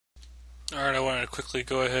Alright, I wanted to quickly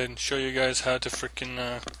go ahead and show you guys how to frickin'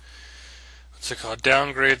 what's it called?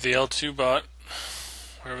 Downgrade the L2 bot.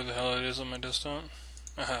 Wherever the hell it is on my desktop.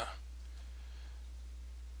 Aha.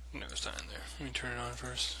 No, it's not in there. Let me turn it on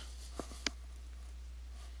first.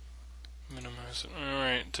 Minimize it.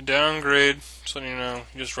 Alright, to downgrade, just letting you know,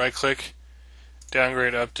 you just right click,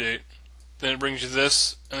 downgrade update. Then it brings you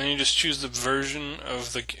this, and then you just choose the version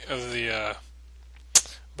of the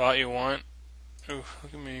bot you want. Oh,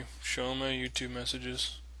 look at me showing my YouTube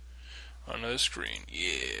messages on the screen.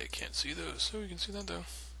 Yeah, can't see those. Oh, you can see that though.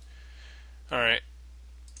 Alright.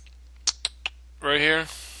 Right here,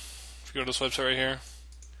 if you go to this website right here,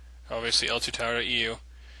 obviously L2tower.eu.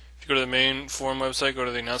 If you go to the main forum website, go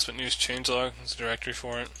to the announcement news changelog. There's a directory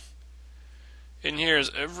for it. In here is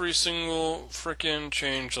every single frickin'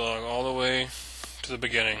 changelog all the way to the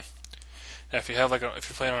beginning. Now, if you have if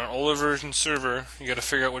you're playing on an older version server, you got to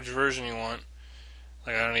figure out which version you want.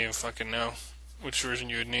 Like, I don't even fucking know which version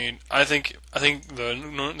you would need. I think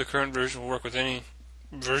the current version will work with any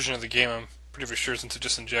version of the game. I'm pretty sure, since it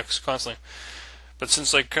just injects constantly. But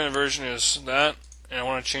since current version is that, and I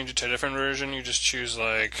want to change it to a different version, you just choose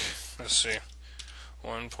let's see,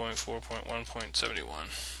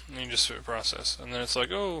 1.4.1.71, and you just hit process, and then it's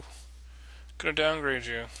oh, gonna downgrade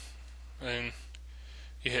you, and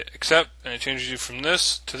you hit accept, and it changes you from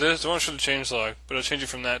this to this. It won't show the changelog, but it'll change you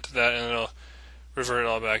from that to that, and it'll revert it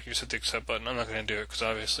all back. You just hit the accept button. I'm not gonna do it because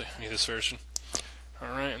obviously I need this version.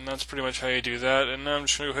 Alright, and that's pretty much how you do that. And now I'm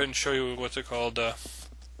just gonna go ahead and show you what's it called, the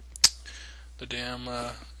damn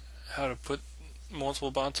how to put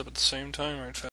multiple bots up at the same time. Right.